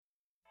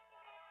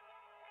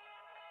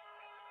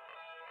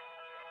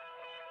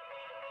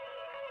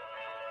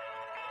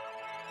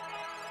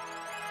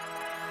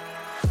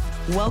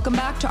Welcome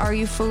back to Are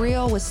You For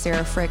Real with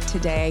Sarah Frick.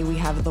 Today we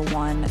have the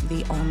one,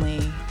 the only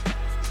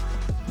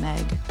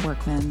Meg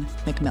Workman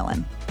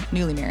McMillion.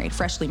 Newly married,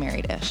 freshly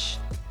married-ish.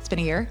 It's been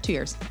a year? 2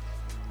 years?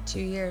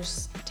 2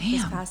 years. Damn.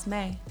 This past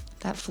May.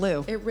 That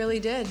flew. It really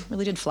did.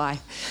 Really did fly.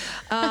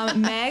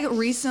 Meg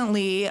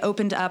recently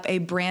opened up a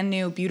brand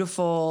new,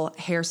 beautiful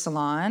hair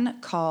salon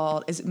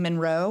called, is it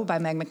Monroe by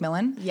Meg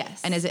McMillion?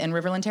 Yes. And is it in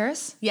Riverland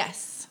Terrace?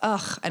 Yes.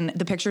 Ugh, and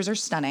the pictures are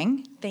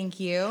stunning. Thank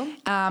you.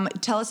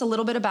 Tell us a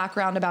little bit of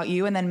background about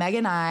you, and then Meg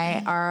and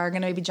I are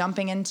going to be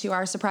jumping into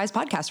our surprise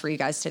podcast for you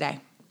guys today,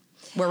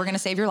 where we're going to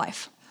save your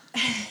life.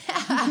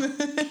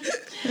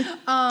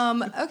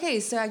 Okay,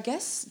 so I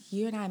guess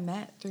you and I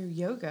met through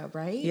yoga,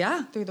 right?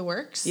 Yeah. Through the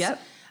works. Yep.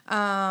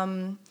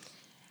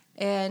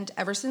 And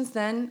ever since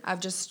then,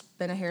 I've just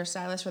been a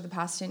hairstylist for the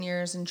past 10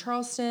 years in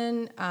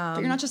Charleston. But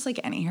you're not just like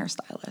any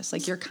hairstylist.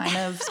 Like, you're kind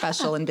of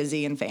special and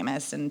busy and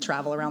famous and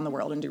travel around the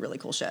world and do really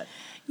cool shit.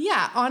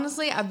 Yeah,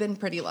 honestly, I've been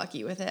pretty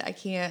lucky with it. I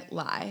can't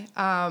lie.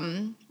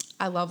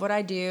 I love what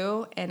I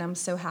do, and I'm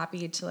so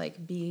happy to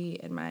like be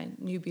in my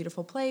new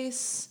beautiful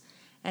place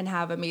and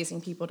have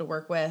amazing people to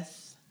work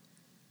with.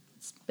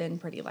 It's been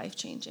pretty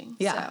life-changing.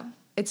 Yeah. So.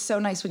 It's so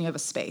nice when you have a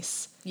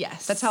space.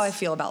 Yes. That's how I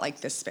feel about like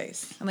this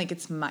space. I'm like,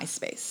 it's my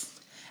space.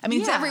 I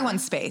mean, it's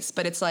everyone's space,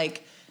 but it's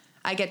like,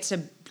 I get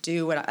to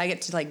do what I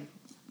get to like,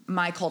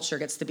 my culture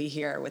gets to be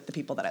here with the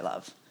people that I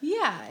love.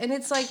 Yeah. And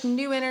it's like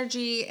new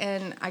energy,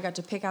 and I got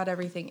to pick out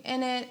everything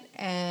in it.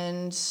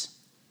 And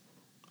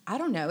I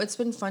don't know, it's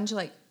been fun to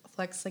like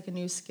flex like a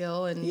new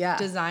skill and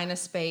design a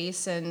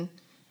space, and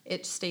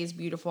it stays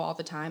beautiful all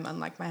the time,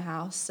 unlike my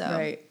house. So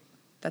Right.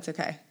 That's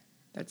okay.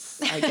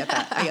 I get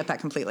that. I get that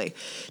completely.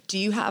 Do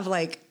you have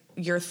like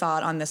your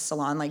thought on this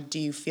salon? Like, do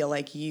you feel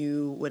like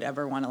you would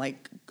ever want to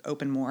like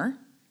open more?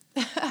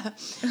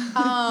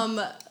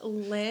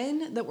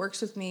 Lynn that works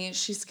with me,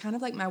 she's kind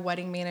of like my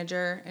wedding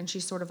manager, and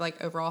she sort of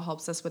like overall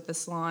helps us with the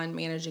salon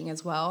managing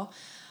as well.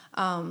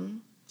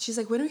 She's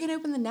like, when are we going to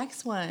open the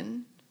next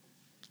one?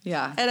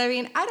 Yeah. And I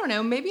mean, I don't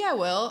know, maybe I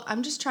will.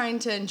 I'm just trying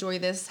to enjoy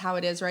this how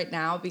it is right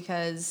now,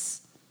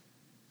 because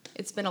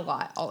it's been a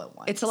lot all at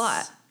once. It's a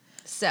lot.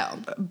 So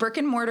brick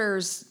and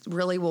mortars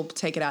really will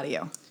take it out of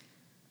you.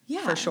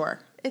 Yeah. For sure.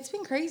 It's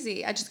been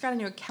crazy. I just got a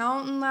new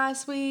accountant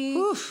last week.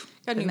 Oof.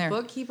 Got a new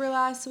bookkeeper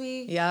last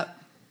week. Yep.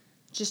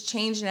 Just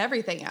changing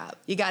everything up.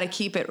 You got to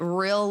keep it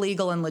real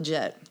legal and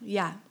legit.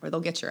 Yeah. Or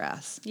they'll get your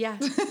ass. Yeah.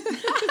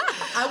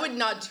 I would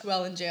not do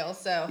well in jail,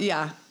 so.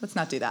 Yeah. Let's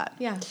not do that.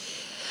 Yeah.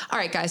 All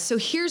right, guys, so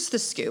here's the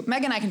scoop.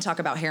 Meg and I can talk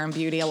about hair and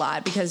beauty a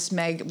lot because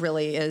Meg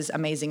really is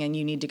amazing, and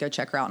you need to go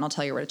check her out, and I'll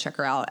tell you where to check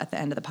her out at the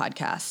end of the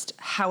podcast.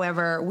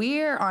 However,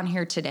 we're on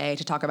here today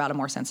to talk about a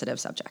more sensitive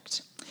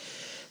subject.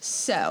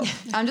 So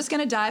I'm just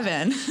going to dive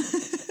in.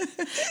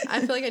 I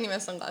feel like I need my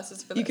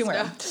sunglasses for this. You can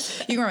wear them.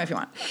 You can wear them if you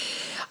want.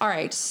 All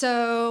right,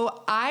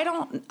 so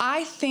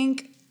I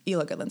think, you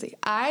look good, Lindsay.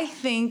 I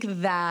think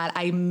that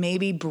I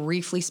maybe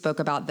briefly spoke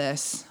about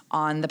this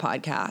on the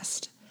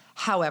podcast.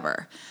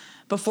 However,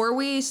 before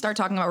we start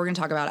talking about what we're going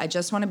to talk about, I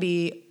just want to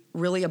be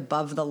really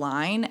above the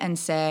line and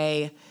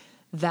say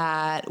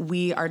that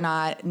we are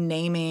not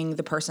naming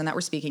the person that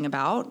we're speaking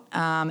about,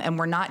 and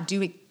we're not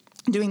doing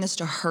this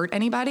to hurt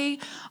anybody.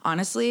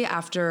 Honestly,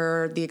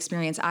 after the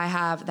experience I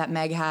have, that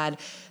Meg had,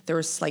 there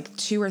was like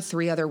 2 or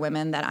 3 other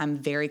women that I'm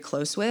very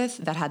close with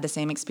that had the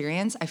same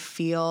experience. I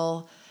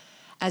feel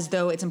as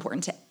though it's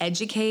important to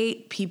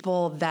educate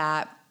people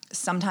that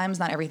sometimes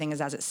not everything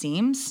is as it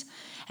seems.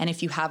 And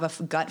if you have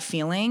a gut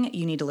feeling,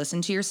 you need to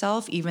listen to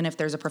yourself, even if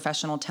there's a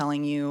professional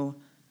telling you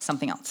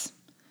something else.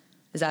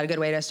 Is that a good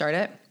way to start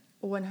it?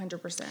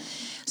 100%.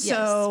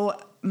 So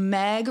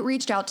Meg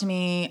reached out to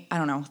me, I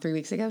don't know, 2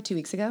 weeks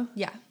ago?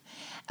 Yeah.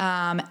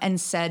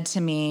 And said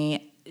to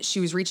me, she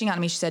was reaching out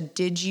to me, she said,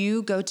 did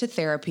you go to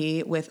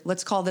therapy with,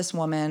 let's call this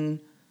woman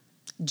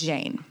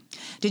Jane.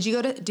 Did you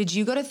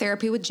go to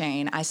therapy with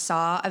Jane? I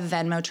saw a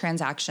Venmo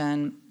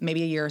transaction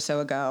maybe a year or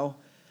so ago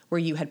where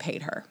you had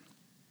paid her.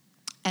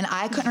 And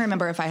I couldn't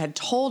remember if I had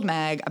told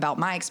Meg about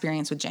my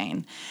experience with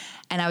Jane.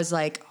 And I was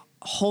like,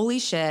 holy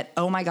shit,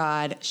 oh my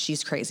God,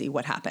 she's crazy.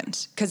 What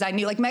happened? Because I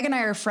knew, like, Meg and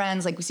I are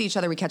friends. Like, we see each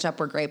other, we catch up,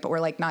 we're great, but we're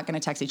like not going to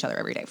text each other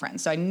every day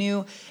friends. So I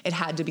knew it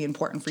had to be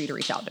important for you to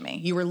reach out to me.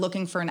 You were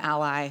looking for an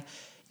ally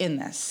in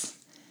this.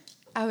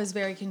 I was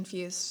very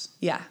confused.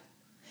 Yeah.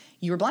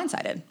 You were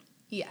blindsided.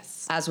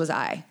 Yes. As was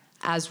I,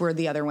 as were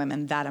the other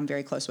women that I'm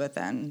very close with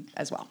and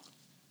as well.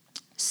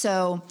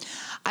 So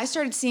I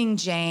started seeing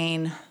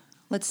Jane,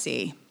 let's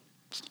see.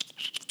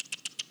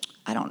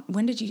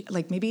 When did you,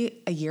 like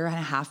maybe a year and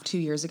a half, 2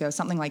 years ago,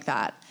 something like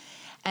that.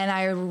 And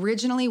I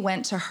originally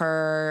went to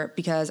her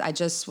because I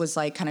just was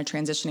like kind of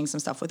transitioning some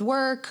stuff with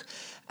work.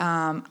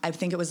 I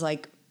think it was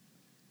like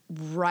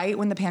right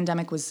when the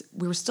pandemic we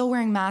were still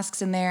wearing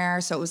masks in there.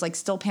 So it was like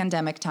still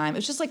pandemic time. It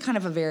was just like kind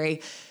of a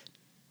very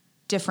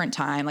different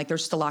time. Like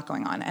there's just a lot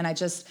going on. And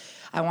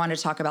I wanted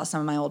to talk about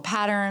some of my old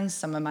patterns,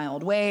 some of my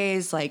old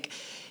ways. Like,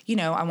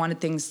 I wanted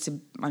things to,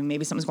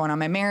 maybe something's going on in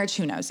my marriage.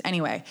 Who knows?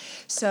 Anyway,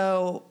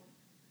 so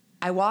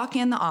I walk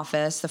in the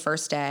office the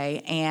first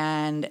day,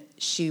 and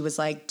she was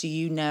like, do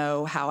you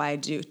know how I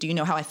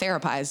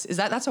therapize?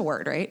 That's a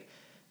word, right?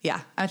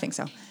 Yeah, I think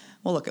so.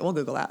 We'll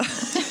Google that.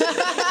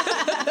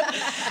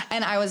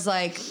 And I was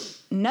like,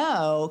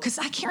 no, because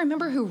I can't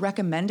remember who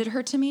recommended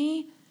her to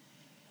me.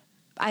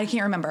 I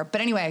can't remember.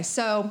 But anyway,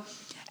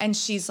 and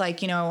she's like,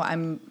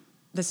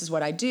 this is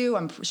what I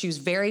do. She was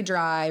very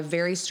dry,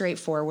 very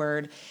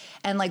straightforward.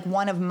 And like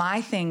one of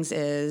my things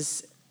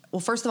is, well,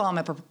 first of all, I'm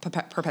a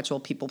perpetual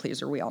people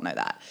pleaser. We all know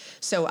that.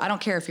 So I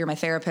don't care if you're my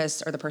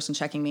therapist or the person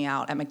checking me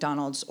out at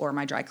McDonald's or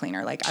my dry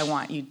cleaner. Like, I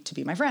want you to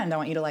be my friend. I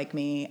want you to like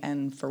me,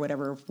 and for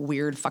whatever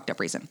weird, fucked up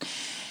reason.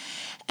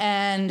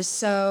 And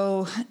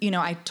so,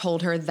 I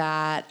told her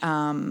that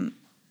I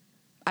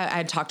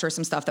had talked to her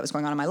some stuff that was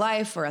going on in my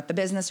life or at the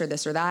business or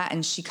this or that.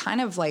 And she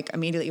kind of like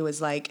immediately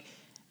was like,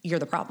 you're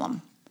the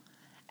problem.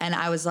 And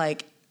I was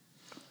like,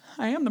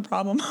 I am the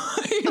problem. Of course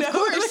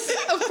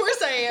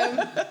I am.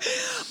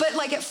 But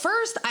like at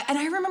first,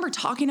 I remember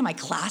talking to my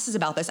classes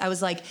about this. I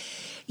was like,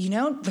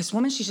 this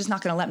woman, she's just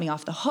not going to let me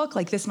off the hook.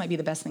 Like, this might be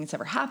the best thing that's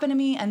ever happened to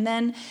me. And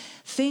then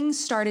things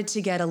started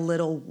to get a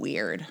little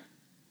weird.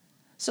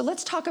 So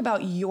let's talk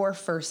about your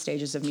first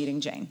stages of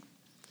meeting Jane.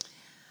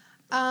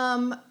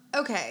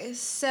 Okay,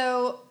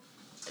 so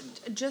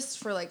just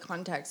for like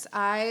context,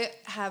 I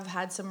have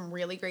had some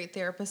really great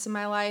therapists in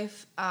my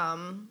life.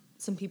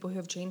 Some people who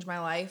have changed my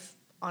life.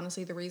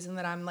 Honestly, the reason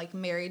that I'm like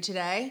married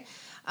today,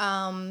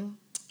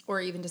 or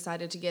even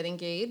decided to get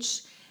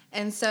engaged.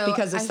 And so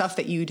because of stuff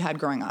that you'd had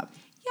growing up.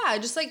 Yeah,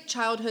 just like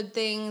childhood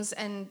things.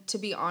 And to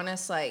be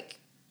honest, like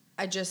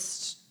I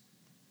don't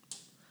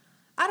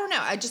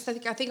know. I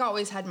think I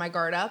always had my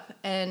guard up,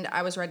 and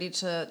I was ready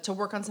to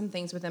work on some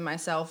things within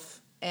myself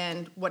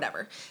and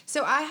whatever.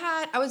 So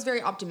I was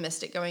very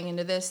optimistic going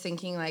into this,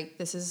 thinking like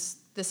this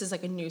is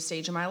like a new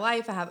stage in my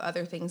life. I have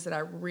other things that I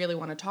really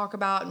want to talk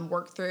about and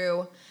work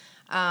through.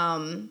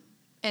 And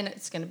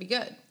it's going to be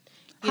good.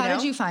 How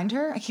did you find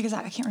her? Because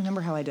I can't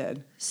remember how I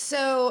did.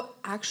 So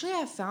actually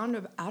I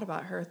found out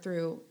about her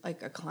through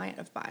like a client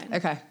of mine.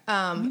 Okay.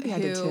 Maybe I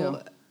did too.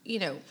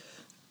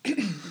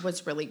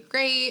 Was really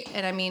great.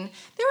 And I mean,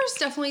 there was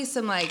definitely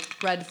some like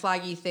red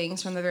flaggy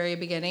things from the very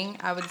beginning.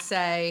 I would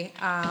say,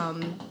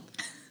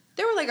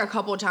 there were like a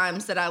couple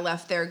times that I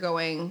left there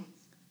going,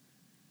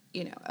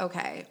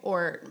 okay,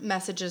 or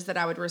messages that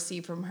I would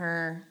receive from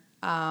her.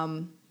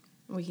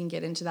 We can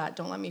get into that.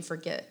 Don't let me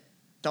forget.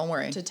 Don't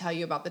worry. To tell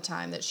you about the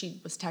time that she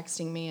was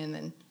texting me and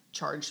then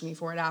charged me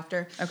for it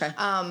after. Okay.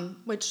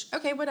 Which,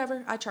 okay,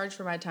 whatever. I charge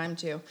for my time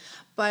too.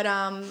 But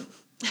I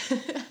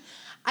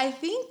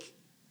think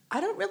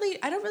I don't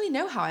really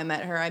know how I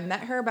met her. I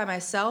met her by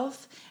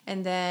myself,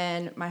 and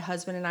then my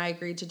husband and I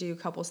agreed to do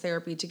couples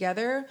therapy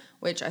together,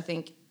 which I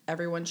think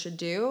everyone should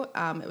do.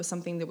 It was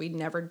something that we'd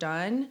never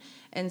done.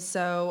 And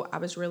so I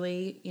was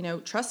really,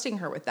 trusting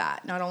her with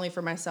that, not only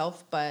for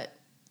myself, but,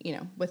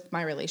 with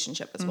my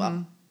relationship as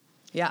well.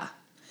 Yeah.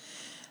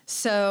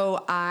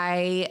 So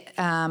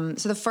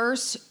so the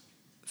first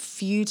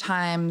few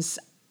times,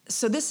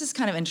 so this is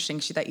kind of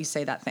interesting that you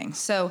say that thing.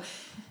 So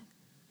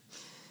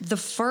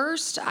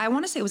I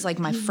want to say it was like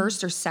my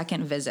first or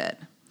second visit,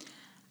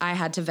 I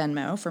had to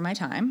Venmo for my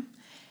time,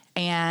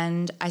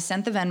 and I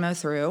sent the Venmo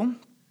through,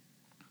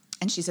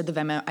 and she said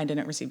I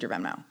didn't receive your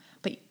Venmo.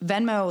 But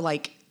Venmo,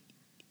 like,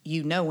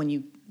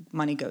 when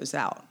money goes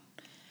out.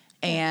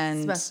 And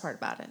that's the best part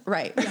about it.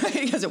 Right.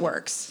 Because it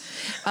works.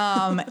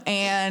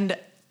 And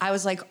I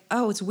was like,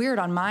 oh, it's weird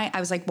on my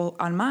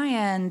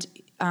end,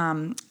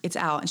 it's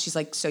out. And she's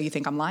like, so you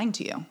think I'm lying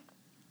to you?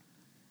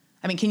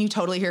 I mean, can you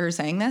totally hear her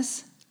saying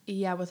this?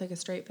 Yeah, with like a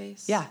straight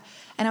face. Yeah.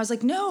 And I was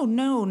like,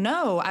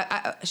 no.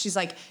 She's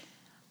like,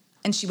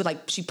 and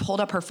she pulled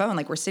up her phone,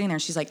 like we're sitting there,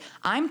 and she's like,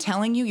 I'm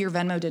telling you, your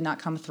Venmo did not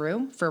come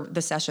through for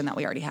the session that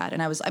we already had.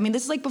 And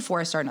this is like before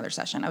I start another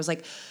session. I was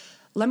like,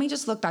 let me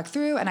just look back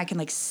through, and I can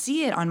like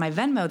see it on my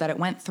Venmo that it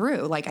went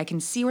through. Like, I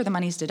can see where the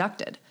money's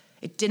deducted.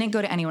 It didn't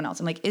go to anyone else.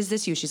 I'm like, is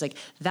this you? She's like,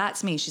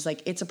 that's me. She's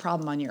like, it's a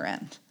problem on your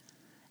end.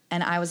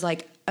 And I was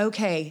like,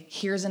 okay,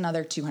 here's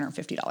another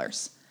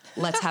 $250.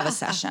 Let's have a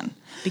session,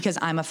 because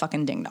I'm a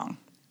fucking ding dong.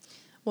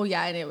 Well,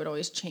 yeah, and it would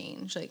always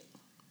change. Like,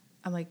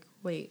 I'm like,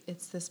 wait,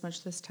 it's this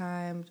much this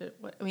time.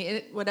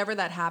 Whatever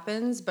that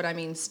happens, but I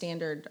mean,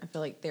 standard, I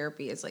feel like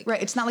therapy is like...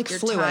 Right, it's not like your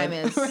fluid. Time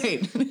is,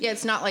 right. Yeah,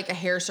 it's not like a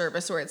hair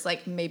service where it's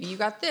like, maybe you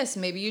got this,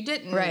 maybe you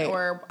didn't. Right.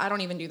 Or I don't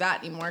even do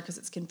that anymore because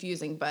it's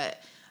confusing.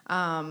 But,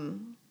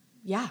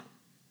 yeah,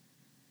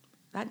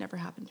 that never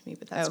happened to me,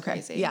 but that's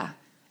crazy. Yeah.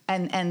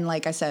 And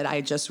like I said,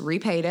 I just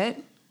repaid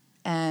it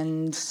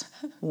and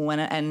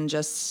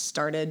just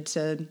did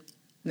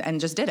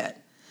it.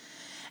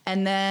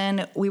 And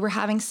then we were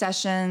having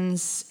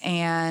sessions,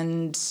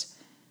 and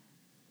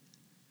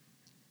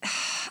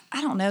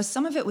I don't know,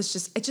 some of it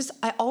was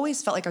I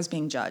always felt like I was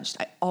being judged.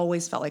 I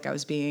always felt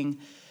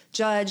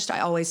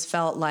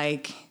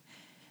like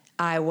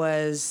I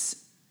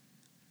was,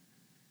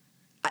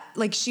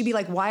 like, she'd be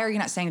like, why are you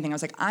not saying anything? I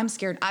was like, I'm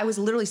scared. I was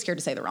literally scared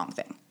to say the wrong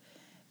thing.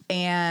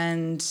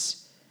 And,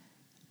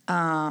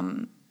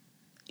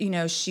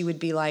 she would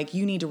be like,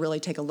 you need to really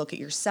take a look at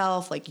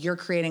yourself. Like, you're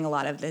creating a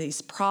lot of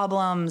these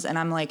problems. And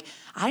I'm like,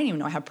 I didn't even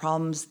know I had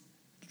problems.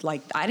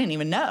 Like, I didn't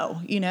even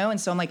know, And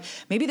so I'm like,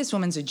 maybe this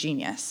woman's a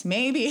genius.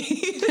 Maybe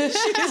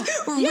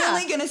she's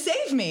really going to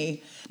save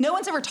me. No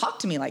one's ever talked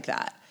to me like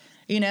that,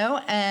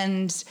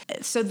 And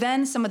so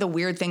then some of the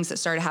weird things that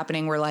started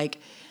happening were like,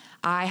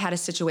 I had a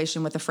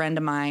situation with a friend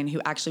of mine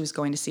who actually was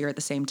going to see her at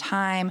the same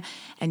time,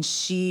 and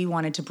she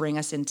wanted to bring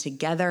us in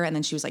together. And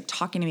then she was like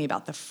talking to me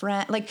about the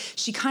friend. Like,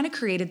 she kind of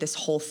created this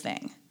whole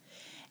thing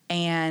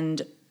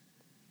and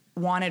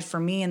wanted for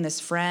me and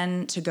this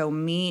friend to go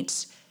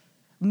meet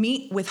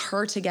with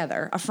her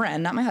together, a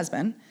friend, not my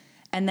husband,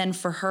 and then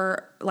for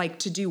her, like,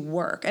 to do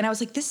work. And I was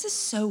like, this is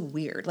so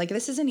weird. Like,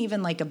 this isn't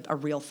even like a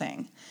real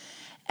thing.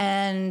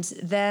 And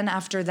then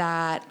after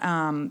that,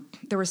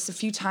 there was a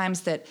few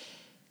times that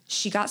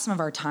she got some of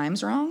our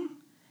times wrong,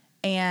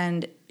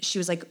 and she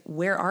was like,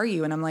 where are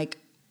you? And I'm like,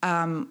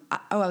 I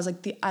was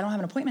like, I don't have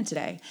an appointment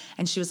today.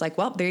 And she was like,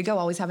 well, there you go.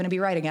 Always having to be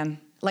right again.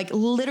 Like,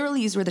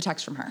 literally, these were the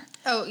texts from her.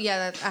 Oh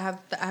yeah, I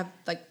have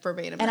like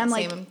verbatim. And I'm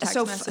like, text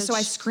message. So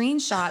I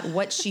screenshot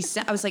what she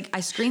sent. I was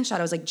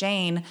like,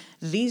 Jane,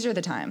 these are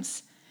the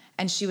times.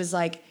 And she was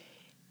like,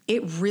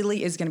 it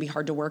really is going to be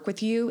hard to work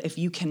with you if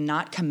you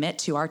cannot commit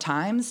to our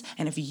times,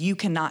 and if you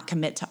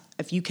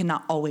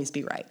cannot always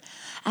be right.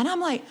 And I'm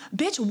like,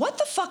 bitch, what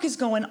the fuck is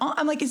going on?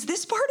 I'm like, is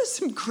this part of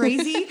some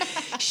crazy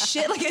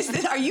shit? Like,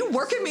 are you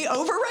working me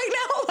over right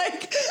now?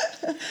 Like,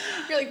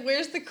 you're like,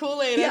 where's the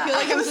Kool-Aid? I feel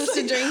like I'm supposed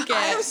to drink it.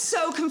 I am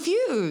so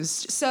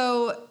confused.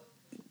 So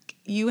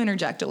you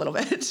interject a little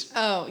bit.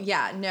 Oh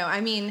yeah, no,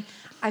 I mean,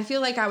 I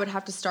feel like I would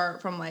have to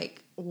start from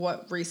like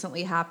what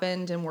recently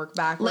happened and work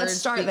backwards. Let's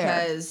start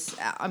because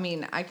I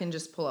mean, I can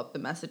just pull up the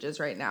messages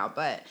right now.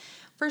 But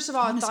first of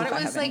all, I thought it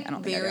was like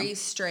very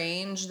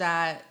strange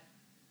that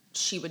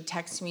she would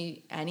text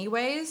me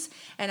anyways.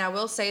 And I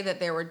will say that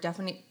there were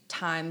definitely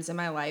times in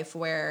my life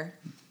where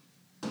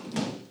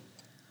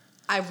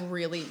I've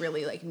really,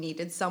 really like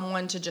needed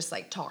someone to just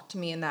like talk to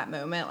me in that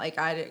moment. Like,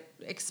 I'd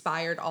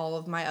expired all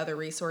of my other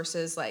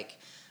resources. Like,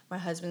 my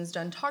husband's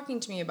done talking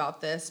to me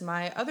about this.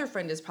 My other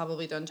friend is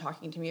probably done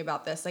talking to me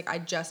about this. Like, I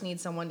just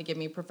need someone to give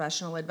me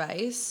professional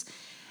advice.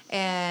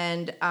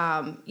 And,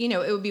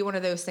 it would be one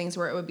of those things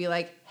where it would be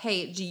like,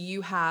 hey, do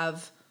you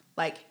have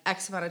like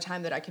X amount of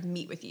time that I could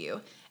meet with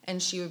you?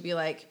 And she would be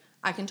like,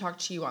 I can talk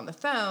to you on the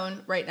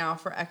phone right now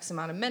for X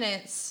amount of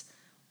minutes,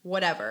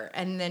 whatever.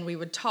 And then we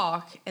would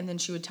talk, and then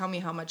she would tell me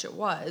how much it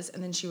was.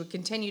 And then she would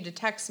continue to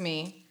text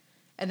me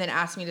and then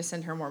ask me to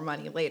send her more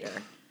money later.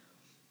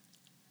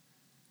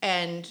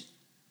 And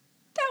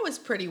that was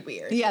pretty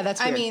weird. Yeah,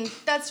 that's weird. I mean,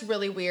 that's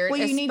really weird. Well,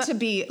 you need to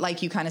be,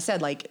 like you kind of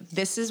said, like,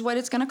 this is what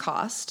it's going to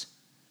cost.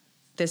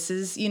 This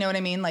is, you know what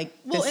I mean? Like,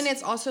 well, and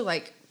it's also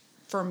like,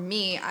 for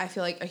me, I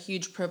feel like a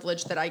huge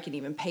privilege that I can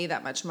even pay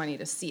that much money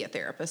to see a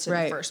therapist in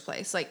the first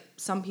place. Like,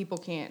 some people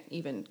can't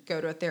even go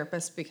to a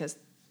therapist because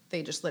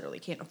they just literally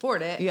can't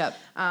afford it. Yep.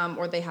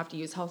 Or they have to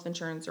use health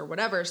insurance or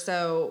whatever.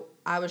 So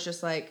I was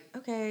just like,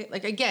 okay.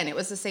 Like, again, it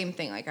was the same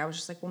thing. Like, I was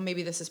just like, well,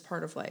 maybe this is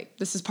part of like,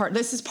 this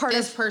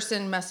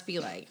person must be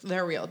like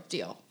their real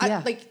deal.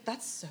 Yeah. Like,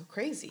 that's so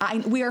crazy.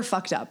 We are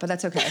fucked up, but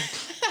that's okay.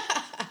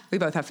 We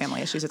both have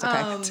family issues. It's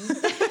okay.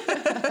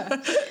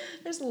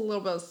 There's a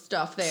little bit of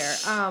stuff there.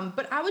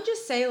 But I would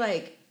just say,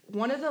 like,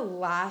 one of the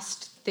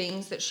last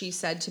things that she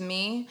said to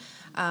me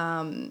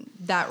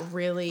that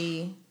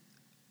really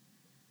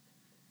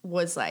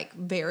was, like,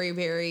 very,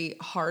 very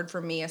hard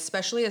for me,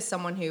 especially as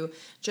someone who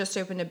just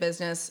opened a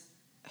business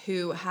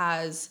who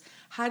has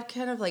had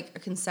kind of, like, a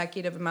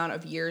consecutive amount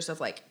of years of,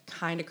 like,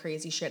 kind of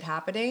crazy shit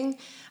happening.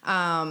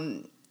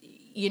 I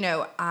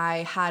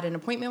had an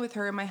appointment with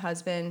her and my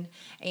husband,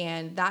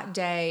 and that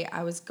day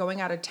I was going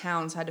out of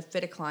town, so I had to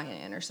fit a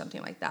client in or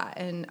something like that.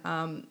 And,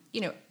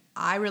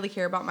 I really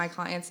care about my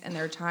clients and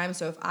their time,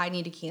 so if I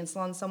need to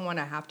cancel on someone,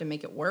 I have to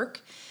make it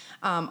work.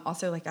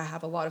 Also, like, I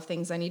have a lot of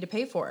things I need to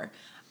pay for.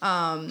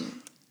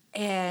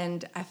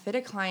 And I fit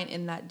a client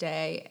in that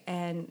day,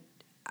 and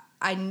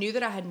I knew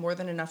that I had more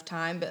than enough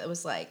time, but it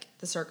was like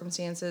the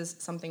circumstances,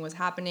 something was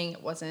happening.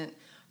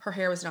 Her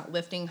hair was not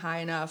lifting high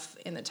enough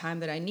in the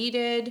time that I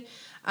needed.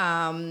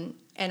 And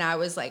I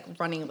was like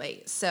running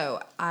late. So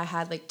I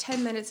had like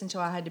 10 minutes until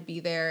I had to be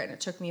there, and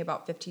it took me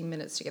about 15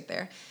 minutes to get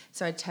there.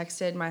 So I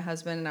texted my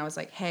husband and I was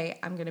like, hey,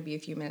 I'm going to be a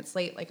few minutes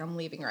late. Like, I'm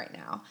leaving right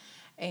now.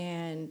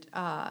 And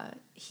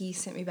he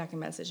sent me back a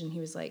message, and he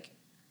was like,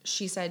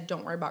 she said,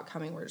 don't worry about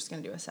coming. We're just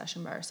going to do a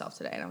session by ourselves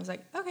today. And I was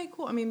like, okay,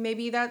 cool. I mean,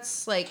 maybe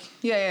that's like,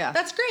 yeah.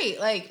 That's great.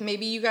 Like,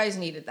 maybe you guys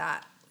needed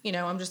that.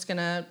 I'm just going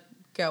to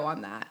go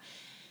on that.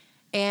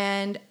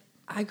 And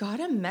I got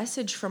a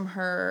message from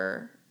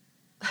her,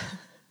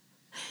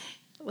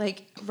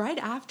 like, right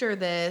after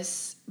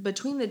this,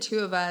 between the two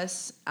of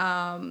us.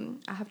 I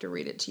have to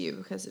read it to you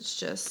because it's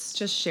just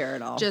share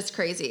it all. Just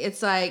crazy.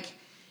 It's like,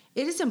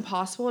 it is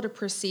impossible to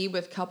proceed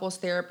with couples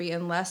therapy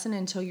unless and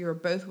until you are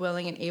both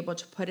willing and able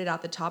to put it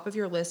at the top of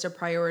your list of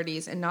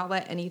priorities and not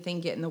let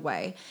anything get in the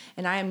way.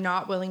 And I am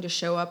not willing to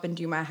show up and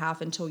do my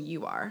half until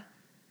you are.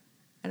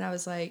 And I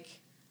was like,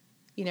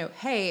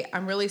 hey,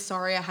 I'm really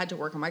sorry I had to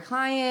work on my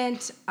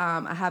client.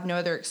 I have no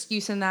other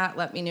excuse in that.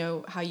 Let me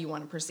know how you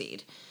want to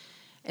proceed.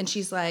 And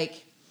she's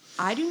like,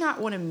 I do not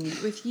want to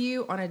meet with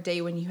you on a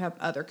day when you have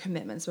other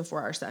commitments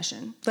before our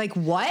session. Like,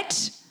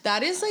 what?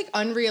 That is like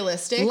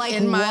unrealistic Like,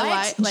 in my what?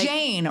 life. Like,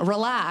 Jane,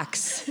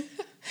 relax.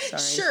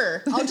 Sorry.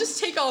 Sure. I'll just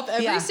take off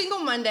every single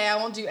Monday. I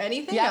won't do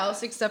anything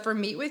else except for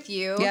meet with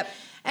you. Yep.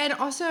 And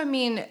also, I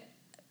mean,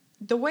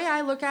 the way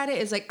I look at it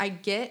is like,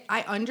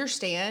 I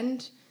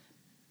understand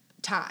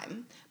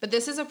time, but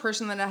this is a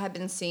person that I had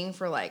been seeing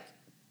for like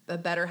the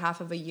better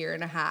half of a year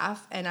and a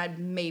half, and I'd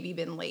maybe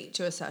been late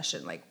to a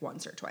session like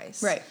once or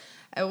twice. Right.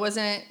 It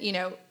wasn't,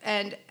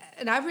 and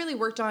I've really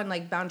worked on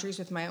like boundaries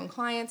with my own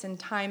clients and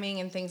timing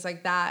and things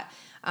like that.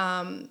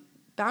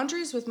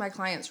 Boundaries with my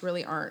clients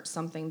really aren't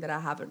something that I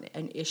have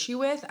an issue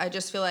with. I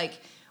just feel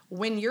like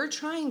when you're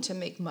trying to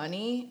make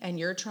money and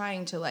you're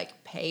trying to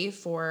like pay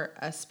for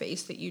a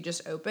space that you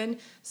just opened,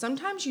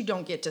 sometimes you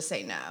don't get to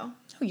say no.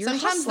 Oh, you're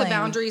sometimes hustling. The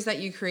boundaries that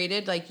you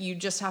created, like you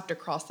just have to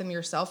cross them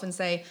yourself and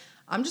say,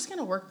 I'm just going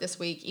to work this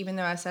week, even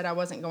though I said I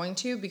wasn't going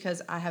to,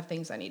 because I have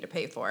things I need to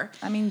pay for.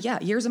 I mean, yeah,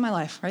 years of my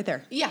life right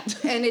there. Yeah.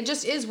 And it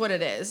just is what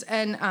it is.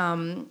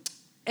 And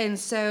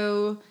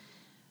so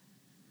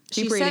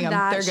she said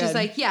that. They're She's good.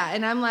 like, yeah.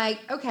 And I'm like,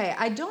 okay,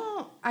 I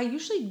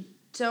usually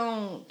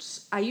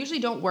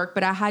don't work,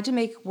 but I had to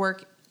make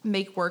work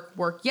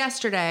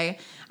yesterday.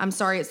 I'm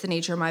sorry, it's the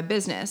nature of my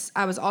business.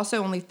 I was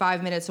also only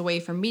 5 minutes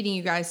away from meeting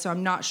you guys, so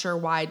I'm not sure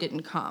why I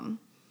didn't come.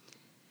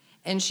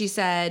 And she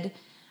said,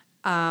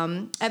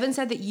 Evan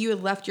said that you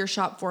had left your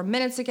shop 4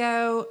 minutes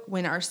ago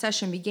when our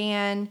session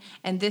began,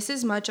 and this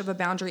is much of a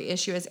boundary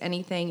issue as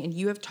anything, and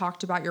you have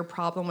talked about your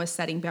problem with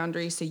setting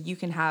boundaries so you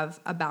can have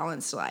a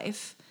balanced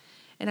life.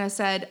 And I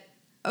said,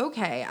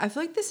 okay, I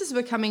feel like this is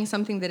becoming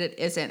something that it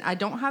isn't. I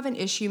don't have an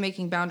issue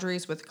making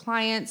boundaries with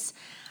clients.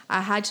 I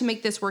had to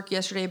make this work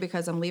yesterday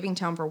because I'm leaving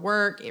town for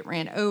work. It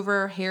ran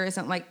over. Hair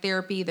isn't like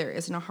therapy. There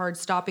isn't a hard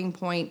stopping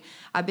point.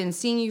 I've been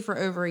seeing you for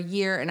over a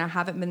year, and I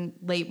haven't been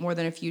late more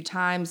than a few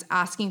times.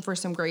 Asking for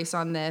some grace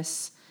on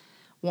this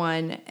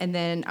one, and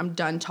then I'm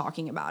done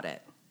talking about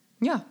it.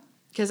 Yeah.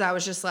 Because I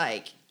was just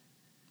like,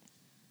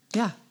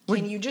 yeah.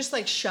 Can you just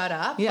like shut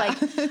up? Yeah.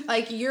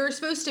 Like you're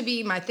supposed to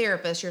be my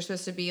therapist. You're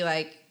supposed to be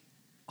like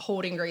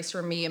holding grace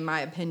for me, in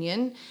my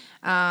opinion.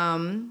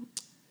 And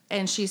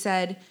she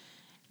said,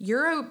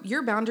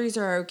 your boundaries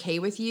are okay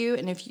with you,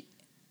 and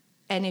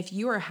if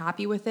you are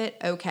happy with it,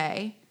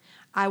 okay.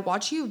 I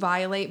watch you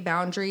violate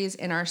boundaries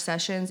in our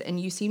sessions, and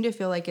you seem to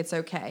feel like it's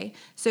okay.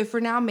 So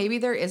for now, maybe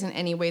there isn't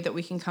any way that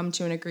we can come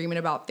to an agreement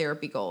about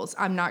therapy goals.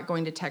 I'm not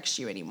going to text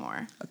you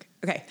anymore.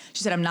 Okay.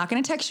 She said, I'm not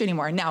going to text you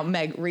anymore. Now,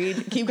 Meg,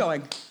 keep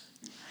going.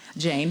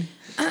 Jane.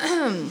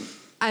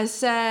 I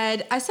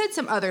said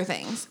some other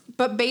things,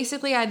 but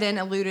basically I then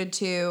alluded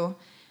to,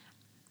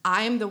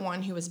 I'm the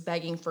one who was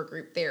begging for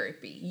group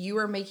therapy. You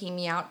are making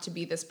me out to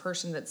be this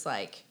person that's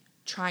like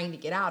trying to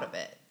get out of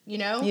it, you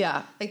know?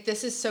 Yeah. Like,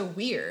 this is so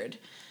weird.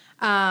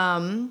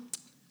 And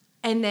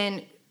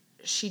then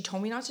she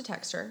told me not to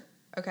text her,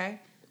 okay?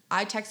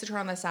 I texted her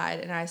on the side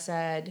and I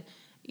said,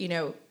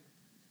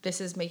 this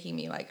is making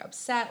me like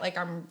upset. Like,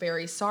 I'm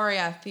very sorry.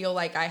 I feel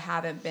like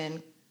I've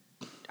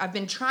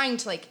been trying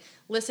to like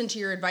listen to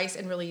your advice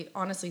and really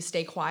honestly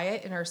stay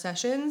quiet in our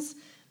sessions.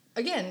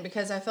 Again,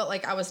 because I felt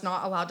like I was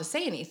not allowed to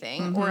say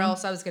anything, or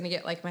else I was going to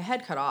get like my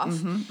head cut off.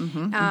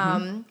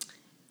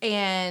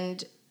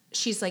 And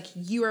she's like,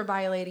 you are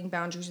violating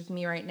boundaries with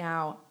me right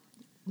now.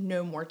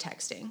 No more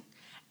texting.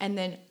 And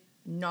then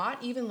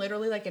not even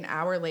literally like an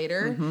hour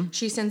later,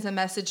 she sends a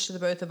message to the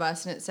both of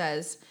us and it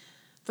says,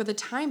 for the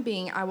time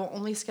being, I will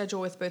only schedule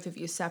with both of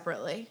you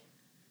separately.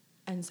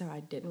 And so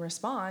I didn't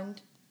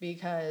respond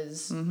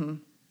because,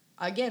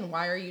 again,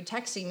 why are you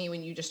texting me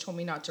when you just told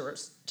me not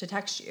to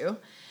text you?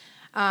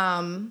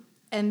 And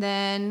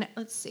then,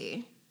 let's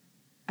see,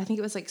 I think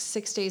it was like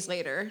 6 days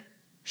later,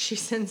 she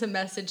sends a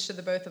message to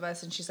the both of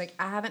us and she's like,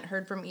 I haven't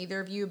heard from either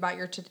of you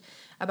about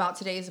about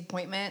today's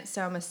appointment,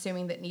 so I'm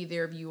assuming that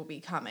neither of you will be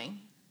coming.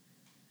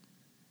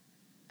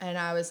 And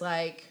I was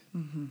like,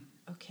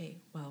 okay,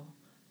 well,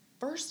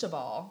 first of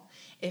all,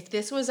 if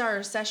this was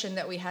our session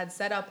that we had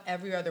set up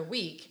every other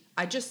week,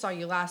 I just saw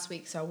you last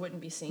week, so I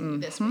wouldn't be seeing you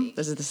this week.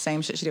 This is the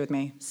same shit she did with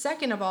me.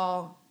 Second of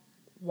all,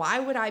 why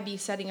would I be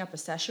setting up a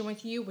session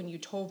with you when you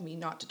told me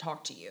not to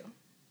talk to you?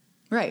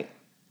 Right.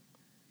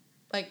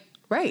 Like,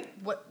 right.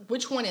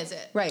 Which one is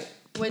it? Right.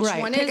 Which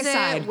right. one Pick is a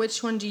side. it?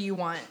 Which one do you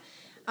want?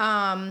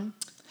 And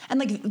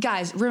like,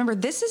 guys, remember,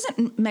 this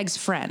isn't Meg's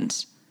friend.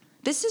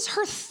 This is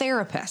her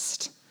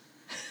therapist.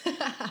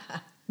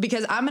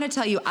 Because I'm going to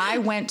tell you, I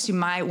went to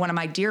one of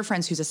my dear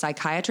friends who's a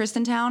psychiatrist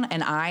in town,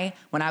 and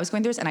when I was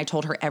going through this, and I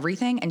told her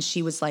everything, and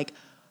she was like,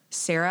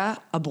 Sarah,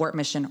 abort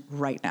mission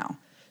right now.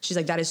 She's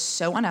like, that is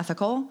so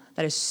unethical.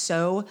 That is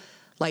so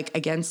like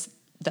against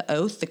the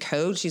oath, the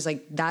code. She's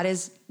like, that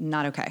is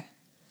not okay.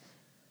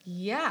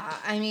 Yeah.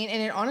 I mean,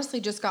 and it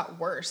honestly just got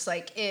worse.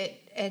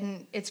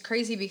 And it's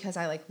crazy because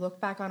I like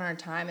look back on our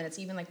time, and it's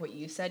even like what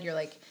you said, you're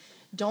like,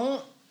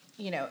 don't,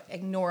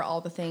 ignore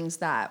all the things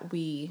that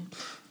we,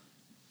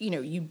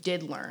 you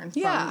did learn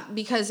Yeah. from,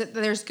 because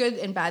there's good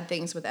and bad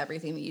things with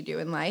everything that you do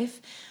in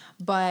life.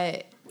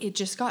 But it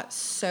just got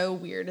so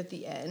weird at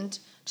the end,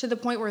 to the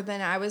point where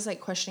then I was like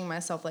questioning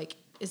myself, like,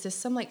 is this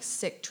some like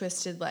sick,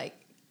 twisted like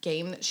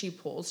game that she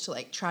pulls to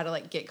like try to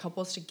like get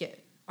couples to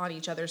get on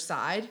each other's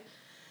side?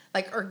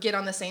 Like, or get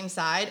on the same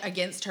side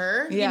against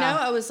her. Yeah.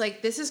 I was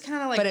like, this is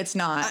kind of like, But it's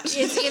not.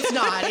 It's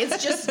not.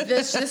 It's just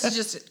this is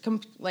just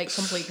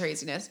complete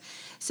craziness.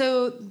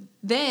 So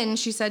then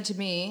she said to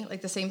me,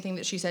 like the same thing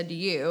that she said to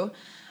you.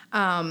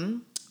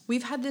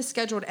 We've had this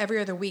scheduled every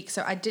other week,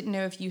 so I didn't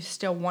know if you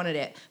still wanted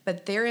it.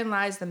 But therein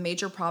lies the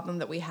major problem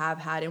that we have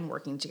had in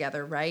working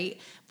together, right?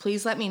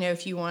 Please let me know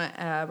if you want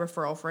a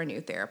referral for a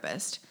new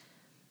therapist.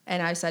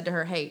 And I said to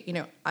her, hey,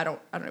 I don't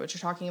know what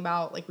you're talking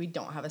about. Like, we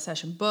don't have a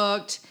session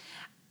booked.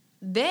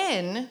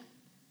 Then,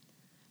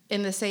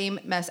 in the same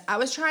mess, I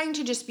was trying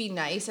to just be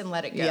nice and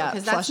let it go.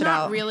 Because that's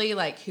not really,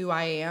 like, who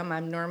I am.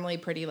 I'm normally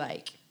pretty,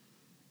 like,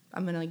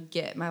 I'm going to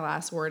get my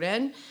last word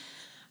in.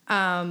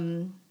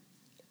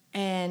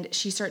 And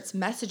she starts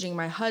messaging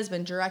my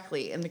husband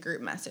directly in the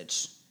group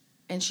message.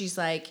 And she's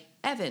like,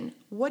 Evan,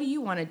 what do you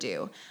want to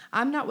do?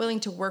 I'm not willing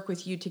to work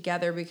with you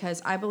together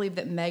because I believe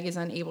that Meg is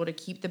unable to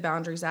keep the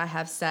boundaries I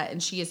have set,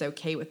 and she is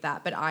okay with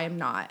that, but I am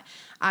not.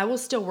 I will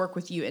still work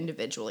with you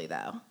individually,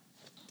 though.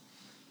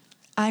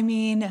 I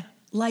mean,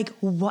 like,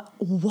 what?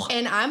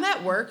 And I'm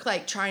at work,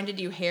 like, trying to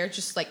do hair,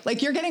 just like...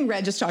 Like, you're getting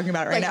red just talking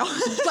about it right now.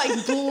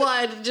 Like,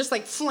 blood, just,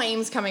 like,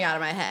 flames coming out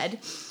of my head.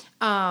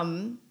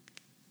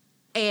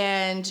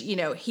 And,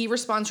 he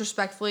responds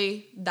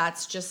respectfully.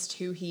 That's just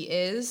who he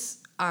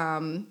is.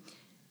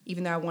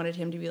 Even though I wanted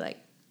him to be like...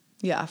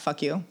 Yeah,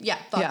 fuck you. Yeah,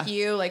 fuck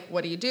you. Like,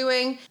 what are you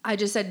doing? I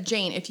just said,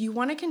 Jane, if you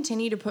want to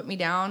continue to put me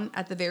down,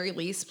 at the very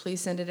least, please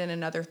send it in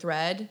another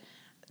thread.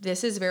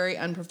 This is very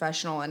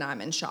unprofessional, and I'm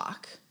in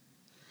shock.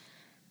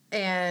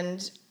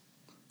 And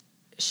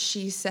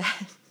she said,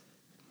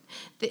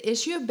 the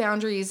issue of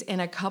boundaries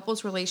in a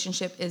couple's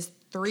relationship is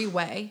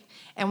three-way,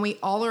 and we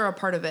all are a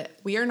part of it.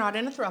 We are not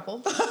in a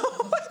throuple.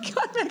 Oh my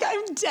God, Meg,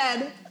 I'm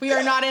dead. We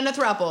are not in a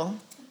throuple.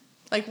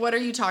 Like, what are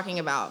you talking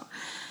about?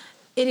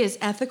 It is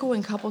ethical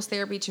in couples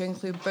therapy to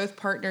include both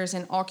partners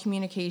in all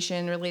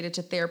communication related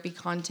to therapy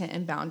content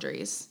and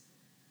boundaries.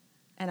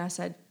 And I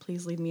said,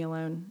 please leave me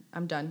alone.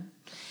 I'm done.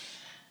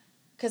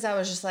 Because I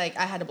was just like,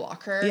 I had to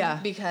block her. Yeah.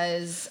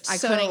 Because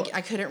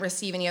I couldn't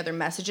receive any other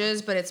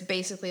messages. But it's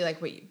basically like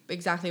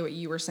exactly what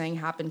you were saying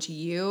happened to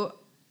you.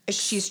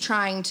 She's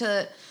trying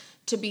to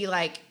be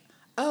like,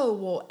 oh,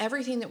 well,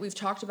 everything that we've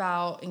talked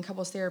about in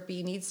couples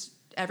therapy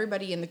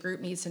everybody in the group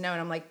needs to know. And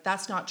I'm like,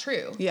 that's not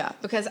true. Yeah.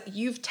 Because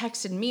you've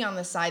texted me on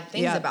the side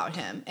things about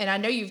him. And I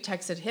know you've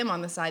texted him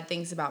on the side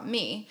things about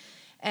me.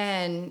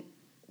 And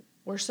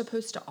we're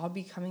supposed to all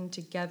be coming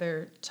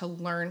together to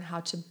learn how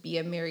to be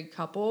a married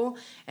couple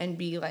and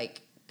be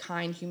like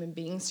kind human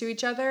beings to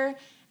each other.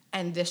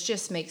 And this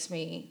just makes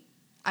me,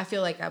 I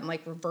feel like I'm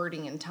like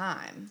reverting in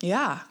time.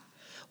 Yeah.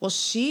 Well,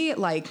 she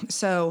like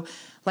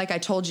I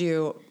told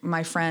you,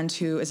 my friend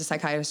who is a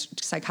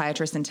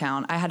psychiatrist in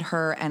town, I had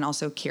her and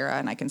also Kira,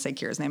 and I can say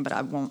Kira's name, but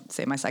I won't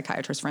say my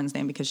psychiatrist friend's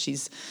name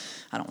because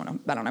I don't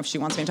know if she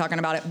wants me talking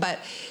about it, but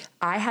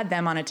I had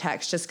them on a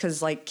text just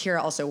because like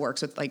Kira also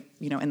works with like,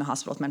 in the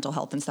hospital with mental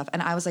health and stuff.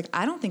 And I was like,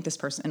 I don't think this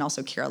person, and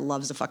also Kira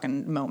loves a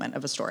fucking moment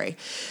of a story.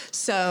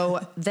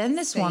 So then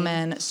this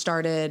woman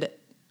started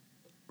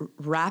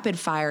rapid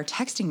fire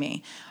texting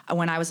me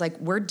when I was like,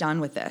 we're done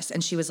with this.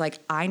 And she was like,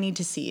 I need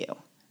to see you.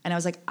 And I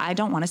was like, I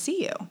don't want to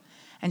see you.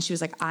 And she was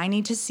like, I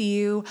need to see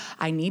you.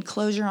 I need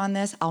closure on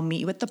this. I'll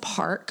meet you at the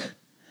park.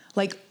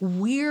 Like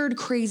weird,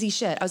 crazy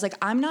shit. I was like,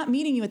 I'm not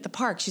meeting you at the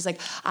park. She's like,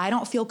 I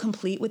don't feel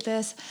complete with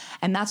this.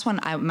 And that's when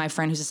my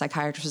friend who's a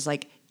psychiatrist was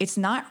like, it's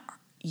not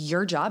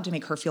your job to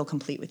make her feel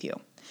complete with you.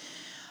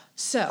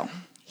 So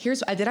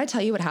did I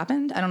tell you what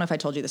happened? I don't know if I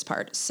told you this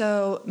part.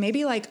 So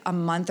maybe like a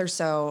month or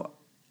so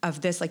of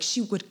this, like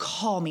she would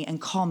call me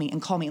and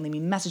leave me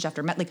message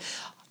after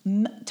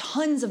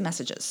tons of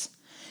messages.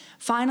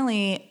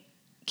 Finally,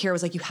 Kira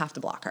was like, you have to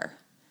block her.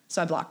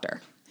 So I blocked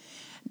her.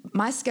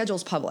 My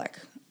schedule's public,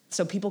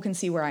 so people can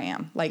see where I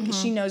am. Like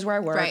she knows where I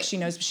work. Right. She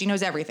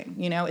knows everything.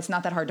 It's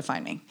not that hard to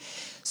find me.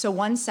 So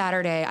one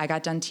Saturday I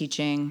got done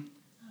teaching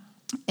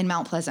in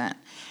Mount Pleasant,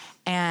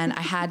 and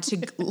I had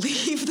to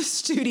leave the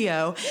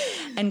studio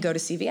and go to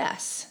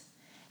CVS.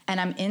 And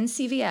I'm in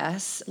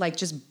CVS, like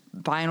just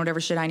buying whatever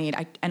shit I need.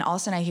 And all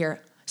of a sudden I hear,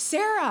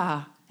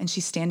 Sarah! And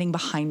she's standing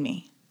behind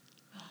me.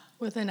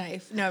 With a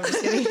knife. No, I'm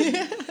just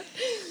kidding.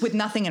 With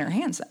nothing in her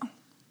hands, though.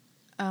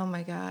 Oh,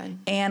 my God.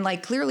 And,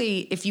 like,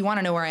 clearly, if you want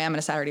to know where I am on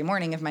a Saturday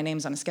morning, if my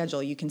name's on a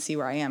schedule, you can see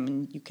where I am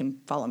and you can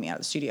follow me out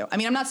of the studio. I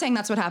mean, I'm not saying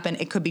that's what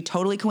happened. It could be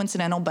totally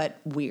coincidental,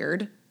 but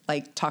weird.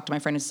 Like, talk to my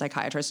friend who's a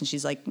psychiatrist, and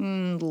she's like, a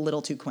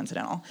little too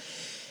coincidental.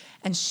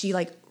 And she,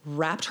 like,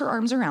 wrapped her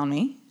arms around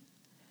me.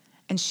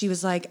 And she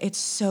was like, it's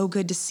so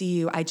good to see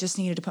you. I just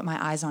needed to put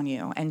my eyes on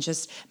you and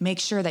just make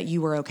sure that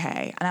you were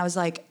okay. And I was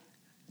like,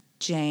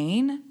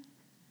 Jane?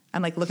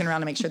 I'm like looking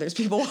around to make sure there's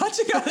people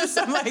watching us.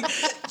 I'm like,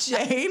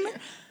 Jane,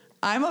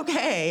 I'm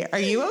okay. Are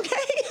you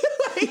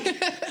okay?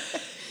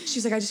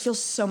 She's like, I just feel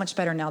so much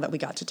better now that we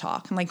got to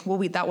talk. I'm like, well,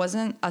 that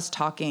wasn't us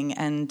talking.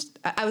 And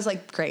I was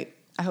like, great.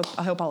 I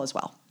hope all is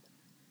well.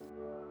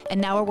 And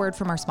now a word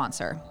from our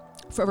sponsor.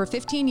 For over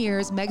 15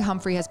 years, Meg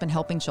Humphrey has been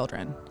helping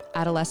children,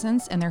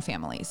 adolescents, and their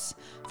families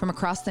from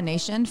across the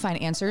nation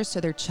find answers so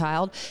their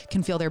child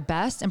can feel their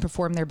best and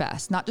perform their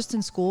best, not just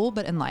in school,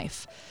 but in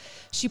life.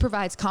 She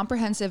provides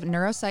comprehensive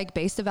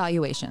neuropsych-based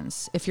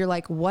evaluations. If you're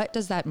like, what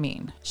does that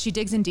mean? She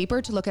digs in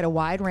deeper to look at a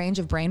wide range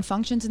of brain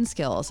functions and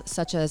skills,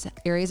 such as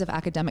areas of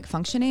academic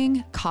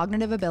functioning,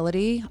 cognitive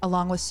ability,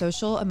 along with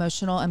social,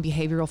 emotional, and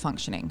behavioral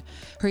functioning.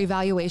 Her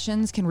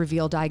evaluations can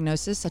reveal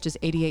diagnoses such as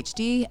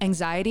ADHD,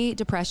 anxiety,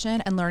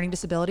 depression, and learning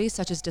disabilities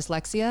such as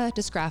dyslexia,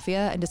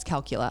 dysgraphia, and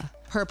dyscalculia.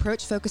 Her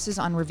approach focuses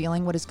on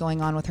revealing what is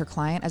going on with her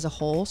client as a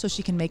whole so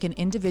she can make an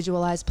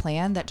individualized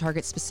plan that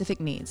targets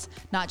specific needs,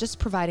 not just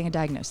providing a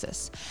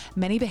diagnosis.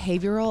 Many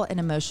behavioral and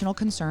emotional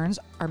concerns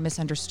are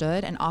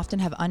misunderstood and often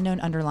have unknown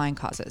underlying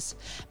causes.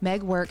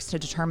 Meg works to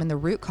determine the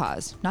root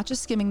cause, not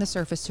just skimming the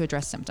surface to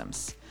address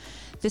symptoms.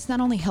 This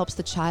not only helps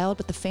the child,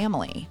 but the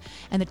family,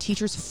 and the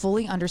teachers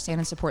fully understand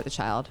and support the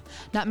child.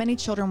 Not many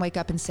children wake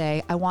up and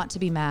say, I want to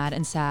be mad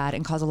and sad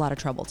and cause a lot of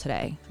trouble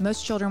today.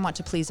 Most children want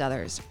to please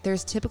others.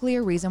 There's typically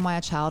a reason why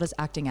a child is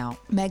acting out.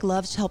 Meg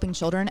loves helping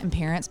children and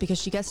parents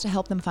because she gets to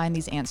help them find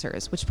these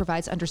answers, which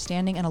provides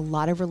understanding and a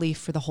lot of relief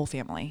for the whole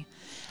family.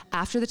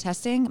 After the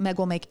testing, Meg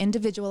will make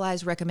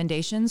individualized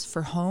recommendations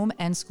for home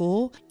and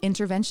school.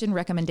 Intervention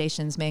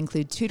recommendations may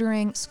include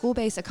tutoring,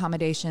 school-based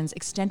accommodations,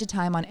 extended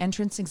time on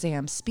entrance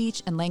exams,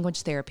 speech and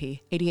language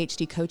therapy,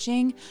 ADHD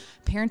coaching,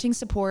 parenting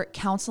support,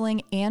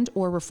 counseling, and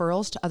or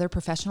referrals to other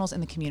professionals in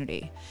the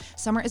community.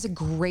 Summer is a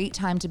great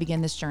time to begin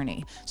this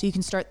journey, so you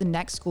can start the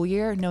next school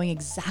year knowing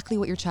exactly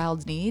what your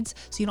child needs,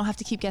 so you don't have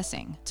to keep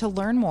guessing. To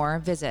learn more,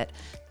 visit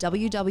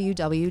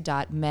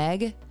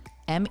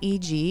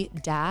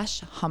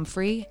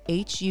meg-humphrey,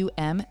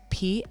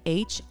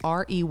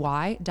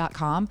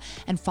 humphrey.com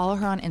and follow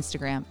her on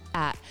Instagram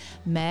at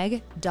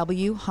Meg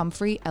W.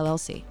 Humphrey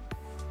LLC.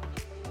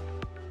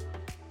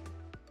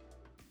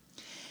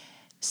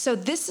 So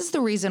this is the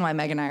reason why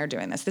Meg and I are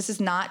doing this. This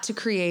is not to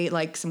create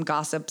like some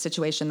gossip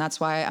situation. That's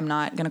why I'm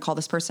not going to call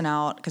this person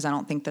out, because I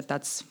don't think that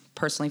that's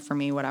personally for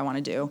me what I want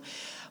to do.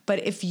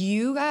 But if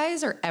you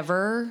guys are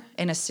ever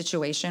in a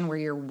situation where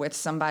you're with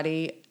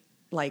somebody,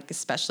 like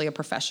especially a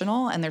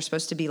professional, and they're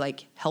supposed to be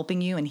like helping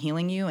you and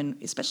healing you, and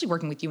especially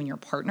working with you and your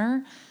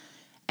partner,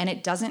 and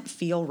it doesn't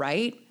feel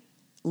right,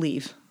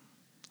 leave.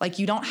 Like,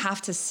 you don't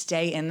have to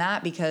stay in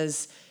that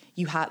because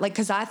you have, like,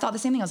 because I thought the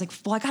same thing. I was like,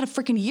 well, I got a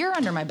freaking year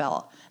under my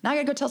belt. Now I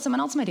gotta go tell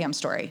someone else my damn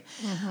story.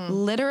 Mm-hmm.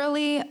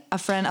 Literally, a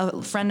friend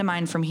of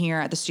mine from here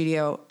at the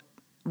studio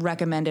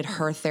recommended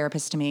her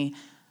therapist to me.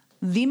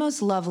 The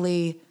most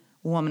lovely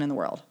woman in the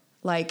world.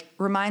 Like,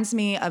 reminds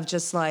me of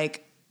just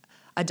like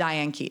a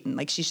Diane Keaton.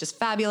 Like, she's just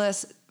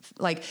fabulous.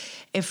 Like,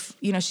 if,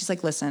 you know, she's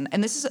like, listen,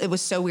 and it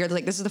was so weird.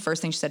 Like, this is the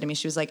first thing she said to me.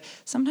 She was like,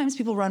 sometimes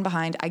people run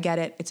behind. I get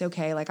it. It's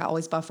okay. Like, I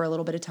always buffer a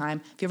little bit of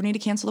time. If you ever need to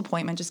cancel an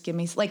appointment, just give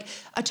me, like,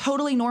 a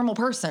totally normal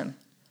person.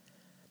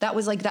 That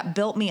was like, that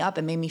built me up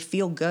and made me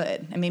feel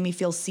good and made me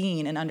feel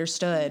seen and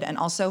understood. And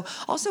also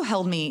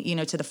held me, you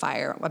know, to the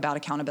fire about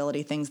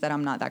accountability, things that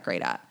I'm not that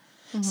great at.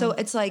 Mm-hmm. So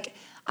it's like,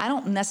 I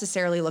don't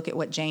necessarily look at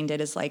what Jane did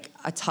as like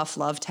a tough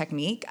love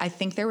technique. I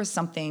think there was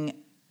something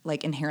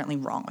like inherently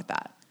wrong with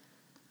that.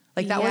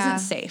 Like, that wasn't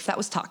safe. That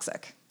was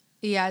toxic.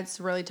 Yeah, it's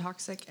really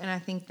toxic. And I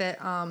think that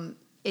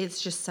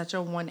it's just such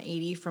a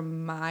 180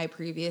 from my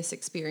previous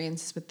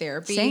experiences with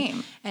therapy.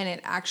 Same. And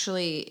it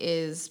actually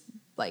is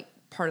like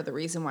part of the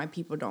reason why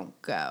people don't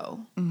go,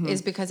 mm-hmm.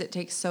 is because it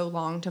takes so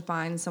long to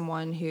find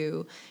someone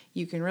who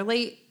you can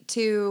relate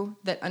to,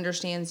 that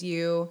understands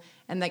you,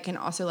 and that can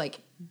also like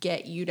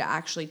get you to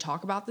actually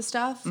talk about the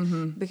stuff.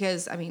 Mm-hmm.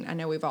 Because, I mean, I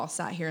know we've all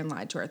sat here and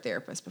lied to our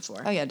therapist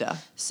before. Oh yeah, duh.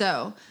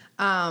 So,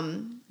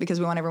 because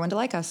we want everyone to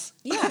like us.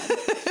 Yeah.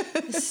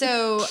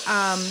 So,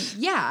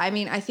 yeah, I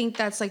mean, I think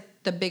that's like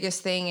the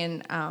biggest thing.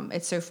 And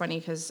it's so funny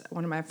because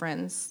one of my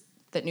friends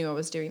that knew I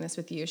was doing this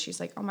with you, she's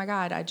like, oh my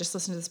God, I just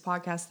listened to this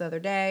podcast the other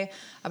day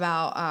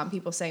about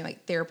people saying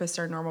like therapists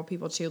are normal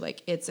people too.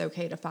 Like, it's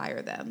okay to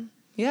fire them.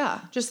 Yeah.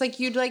 Just like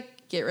you'd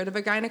like get rid of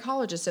a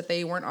gynecologist if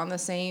they weren't on the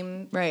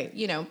same, right,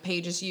 you know,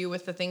 page as you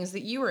with the things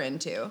that you were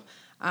into.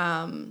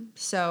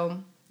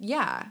 So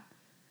yeah,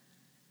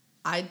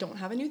 I don't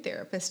have a new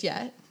therapist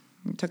yet.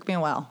 It took me a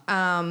while.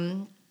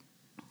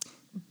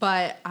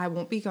 But I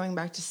won't be going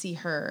back to see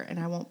her, and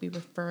I won't be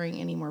referring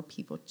any more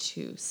people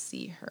to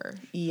see her.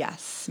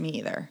 Yes, me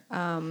either.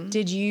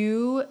 Did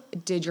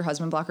your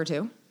husband block her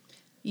too?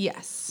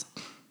 Yes.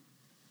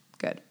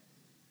 Good.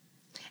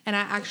 And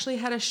I actually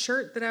had a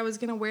shirt that I was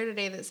going to wear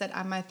today that said,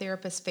 I'm my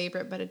therapist's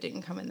favorite, but it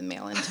didn't come in the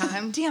mail in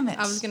time. Damn it.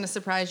 I was going to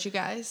surprise you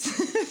guys.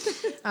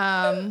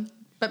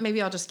 But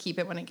maybe I'll just keep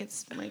it when it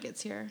gets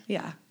here.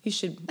 Yeah, you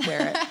should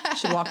wear it. You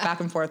should walk back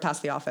and forth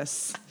past the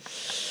office.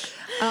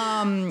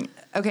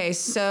 Okay,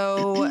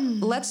 so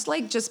let's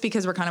just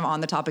because we're kind of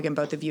on the topic and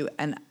both of you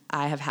and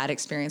I have had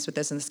experience with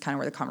this and this is kind of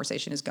where the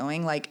conversation is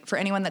going. Like for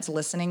anyone that's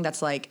listening,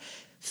 that's like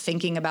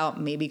thinking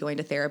about maybe going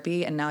to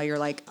therapy and now you're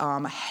like,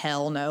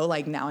 hell no,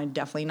 like now I'm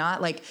definitely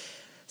not. Like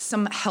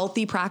some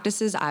healthy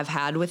practices I've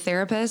had with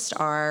therapists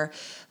are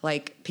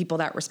like people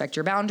that respect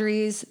your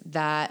boundaries,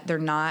 that they're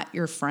not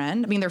your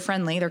friend. I mean, they're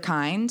friendly, they're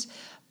kind,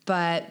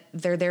 but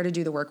they're there to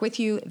do the work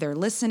with you. They're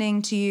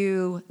listening to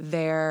you.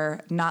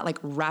 They're not like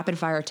rapid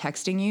fire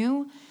texting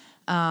you.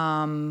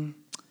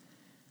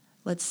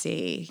 Let's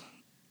see.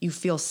 You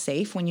feel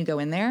safe when you go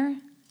in there.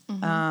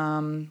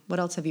 Mm-hmm. What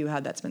else have you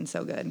had that's been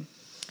so good?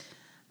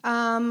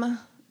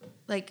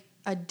 Like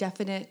a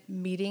definite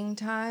meeting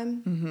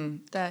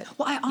time that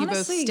I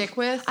honestly, you both stick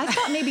with. I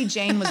thought maybe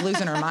Jane was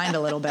losing her mind a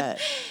little bit.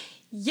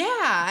 Yeah,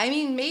 I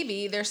mean,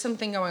 maybe there's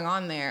something going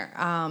on there.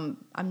 I'm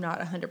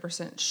not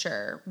 100%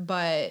 sure.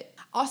 But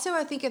also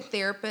I think a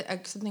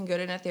therapist, something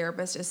good in a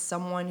therapist is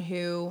someone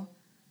who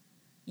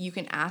you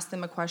can ask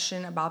them a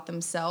question about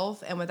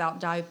themselves and without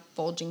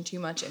divulging too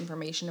much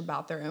information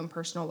about their own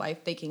personal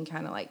life, they can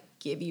kind of like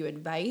give you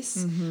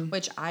advice,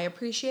 which I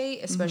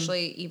appreciate,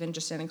 especially even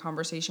just in a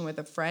conversation with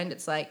a friend.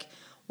 It's like,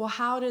 well,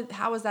 how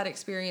was that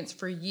experience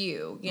for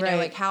you? You know,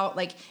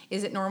 like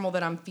is it normal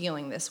that I'm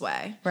feeling this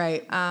way?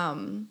 Right.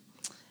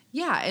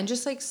 Yeah, and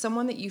just like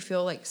someone that you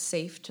feel like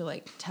safe to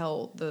like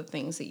tell the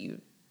things that you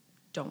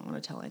don't want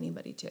to tell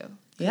anybody to.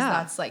 Yeah.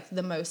 That's like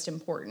the most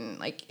important.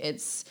 Like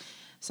it's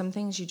some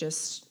things you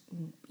just,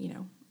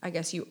 I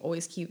guess you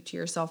always keep to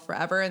yourself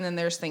forever. And then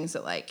there's things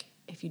that like,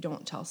 if you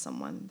don't tell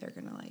someone, they're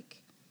going to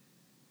like.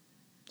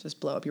 Just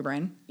blow up your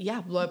brain?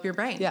 Yeah, blow up your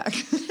brain. Yeah.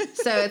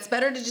 So it's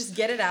better to just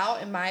get it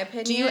out, in my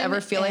opinion. Do you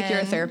ever feel like you're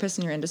a therapist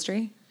in your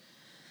industry?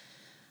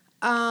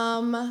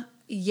 Yeah,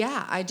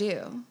 I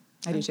do.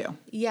 I do too.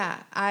 Yeah,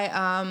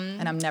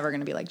 and I'm never going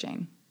to be like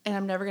Jane.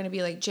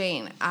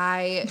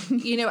 I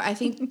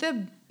think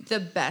the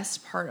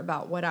best part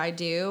about what I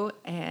do,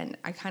 and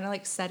I kind of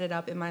like set it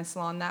up in my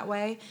salon that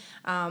way,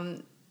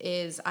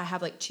 is I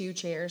have like 2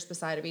 chairs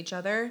beside of each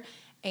other.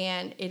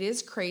 And it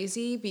is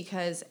crazy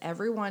because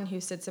everyone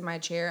who sits in my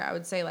chair, I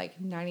would say like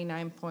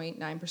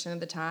 99.9% of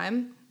the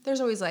time,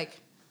 there's always like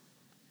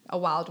a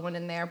wild one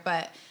in there,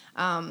 but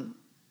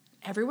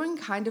everyone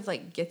kind of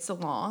like gets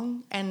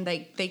along and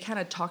they kind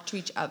of talk to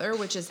each other,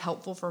 which is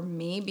helpful for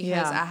me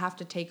because I have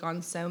to take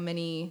on so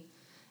many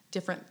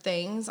different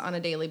things on a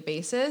daily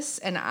basis.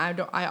 And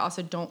I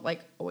also don't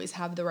like always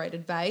have the right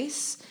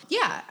advice.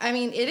 Yeah. I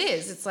mean, it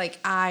is. It's like,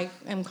 I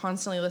am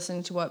constantly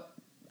listening to what,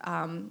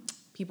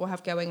 people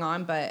have going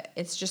on, but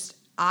it's just,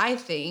 I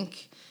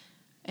think,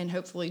 and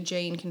hopefully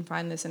Jane can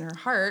find this in her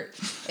heart,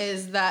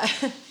 is that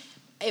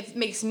it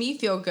makes me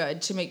feel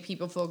good to make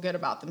people feel good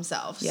about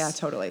themselves. Yeah,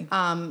 totally.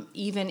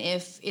 Even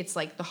if it's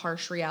like the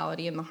harsh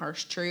reality and the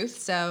harsh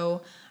truth.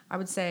 So I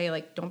would say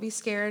like, don't be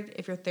scared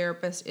if your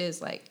therapist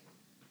is like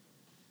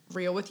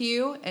real with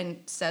you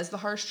and says the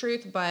harsh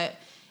truth. But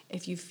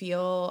if you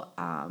feel,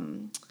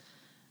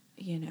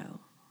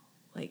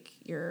 like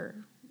you're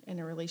in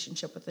a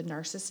relationship with a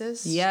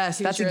narcissist. Yes,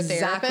 that's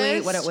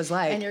exactly what it was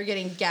like. And you're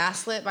getting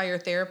gaslit by your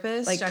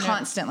therapist. Like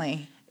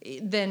constantly.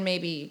 Then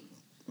maybe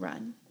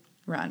run.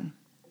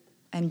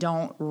 And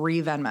don't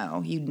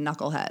re-Venmo, you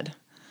knucklehead.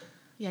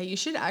 Yeah, you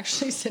should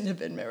actually send a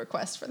Venmo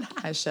request for that.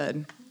 I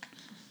should.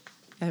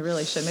 I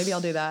really should. Maybe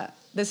I'll do that.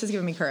 This has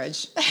given me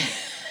courage.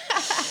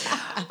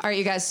 All right,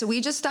 you guys. So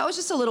that was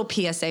just a little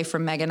PSA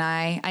from Meg and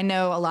I. I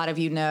know a lot of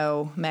you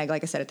know Meg,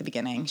 like I said at the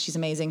beginning. She's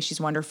amazing. She's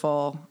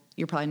wonderful.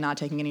 You're probably not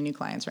taking any new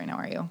clients right now,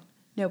 are you?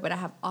 No, but I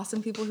have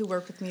awesome people who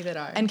work with me that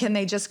are. And can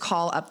they just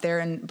call up there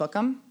and book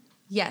them?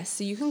 Yes.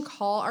 So you can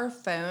call our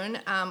phone.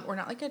 We're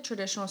not like a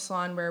traditional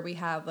salon where we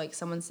have like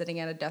someone sitting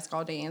at a desk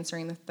all day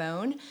answering the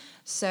phone.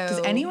 So does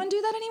anyone do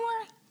that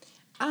anymore?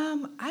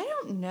 I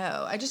don't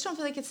know. I just don't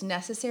feel like it's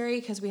necessary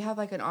because we have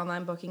like an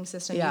online booking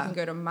system. Yeah. You can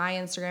go to my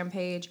Instagram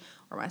page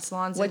or my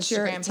salon's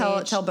Instagram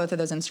page. Tell both of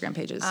those Instagram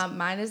pages.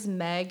 Mine is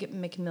Meg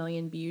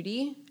McMillion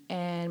Beauty,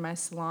 and my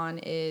salon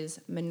is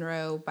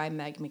Monroe by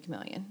Meg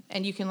McMillion.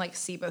 And you can like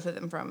see both of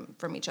them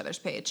from each other's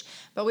page.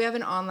 But we have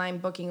an online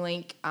booking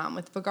link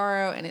with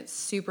Vagaro, and it's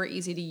super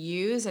easy to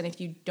use. And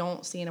if you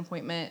don't see an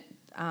appointment,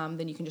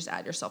 then you can just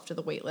add yourself to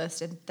the wait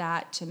list. And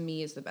that, to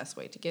me, is the best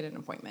way to get an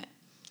appointment.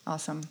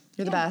 Awesome.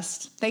 You're the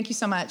best. Thank you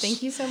so much.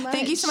 Thank you so much.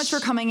 Thank you so much for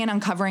coming in,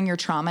 uncovering your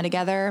trauma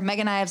together. Meg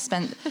and I have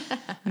spent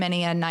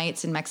many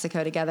nights in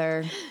Mexico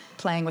together,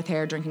 playing with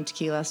hair, drinking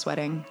tequila,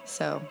 sweating.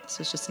 So this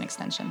was just an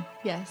extension.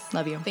 Yes.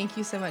 Love you. Thank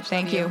you so much.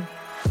 Thank you.